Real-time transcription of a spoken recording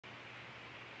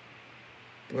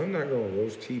I'm not gonna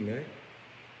roast T-Mac.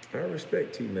 I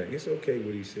respect T-Mac. It's okay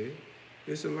what he said.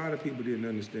 It's a lot of people didn't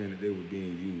understand that they were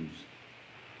being used.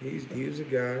 He was a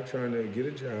guy trying to get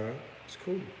a job. It's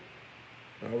cool.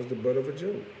 I was the butt of a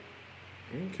joke.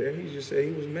 I don't care. He just said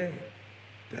he was mad.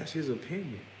 That's his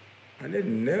opinion. I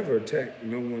didn't never attack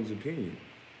no one's opinion.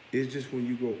 It's just when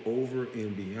you go over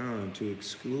and beyond to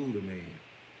exclude a man.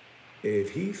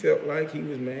 If he felt like he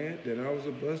was mad that I was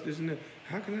a bust, this and that,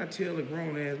 how can I tell a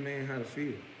grown ass man how to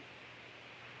feel?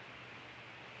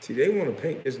 See, they want to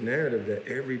paint this narrative that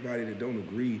everybody that don't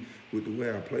agree with the way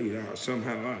I played out,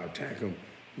 somehow I attack him.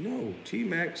 No,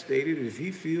 T-Mac stated if he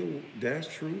feel that's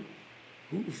true,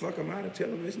 who the fuck am I to tell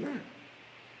him it's not?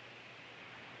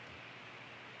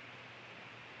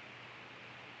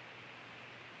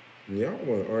 Y'all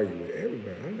want to argue with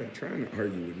everybody. I'm not trying to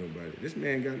argue with nobody. This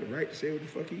man got the right to say what the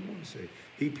fuck he want to say.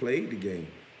 He played the game.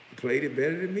 He played it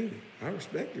better than me. I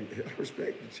respect it. I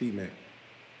respect the T-Mac.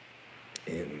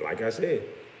 And like I said,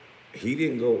 he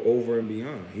didn't go over and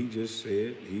beyond. He just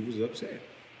said he was upset.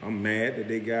 I'm mad that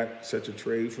they got such a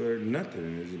trade for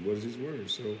nothing, it was his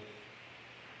words. So,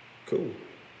 cool.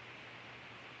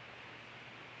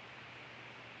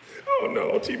 Oh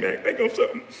no, T-Mac, think I'm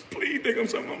something. Please think I'm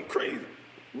something. I'm crazy.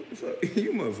 What the fuck?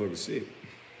 You motherfucker sick.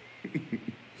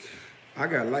 I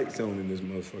got lights on in this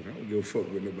motherfucker. I don't give a fuck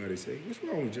what nobody say. What's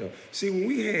wrong with y'all? See, when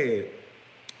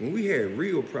we had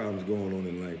real problems going on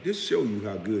in life, this show you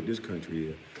how good this country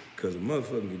is. Because a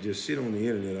motherfucker can just sit on the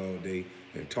internet all day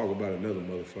and talk about another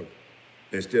motherfucker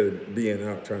instead of being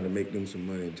out trying to make them some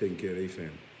money and taking care of their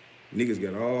family. Niggas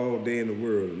got all day in the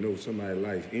world to know somebody's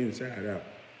life inside out.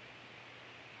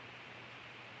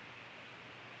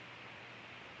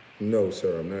 No,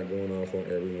 sir, I'm not going off on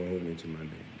everyone who mentioned my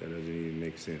name. That doesn't even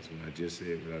make sense when I just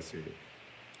said what I said.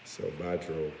 So, bye,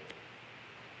 troll.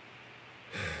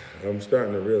 I'm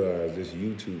starting to realize this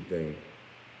YouTube thing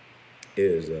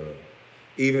is,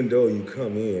 even though you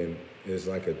come in, it's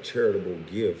like a charitable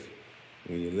gift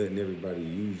when you're letting everybody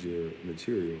use your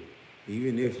material.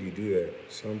 Even if you do that,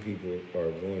 some people are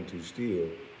going to still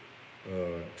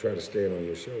try to stand on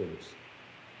your shoulders.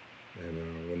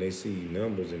 And when they see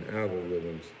numbers and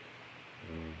algorithms,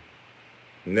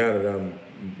 now that I'm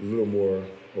a little more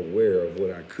aware of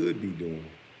what I could be doing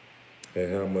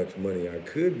and how much money I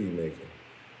could be making,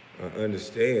 I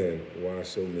understand why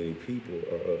so many people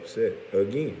are upset.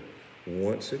 Again,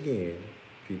 once again,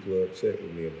 people are upset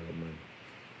with me about money.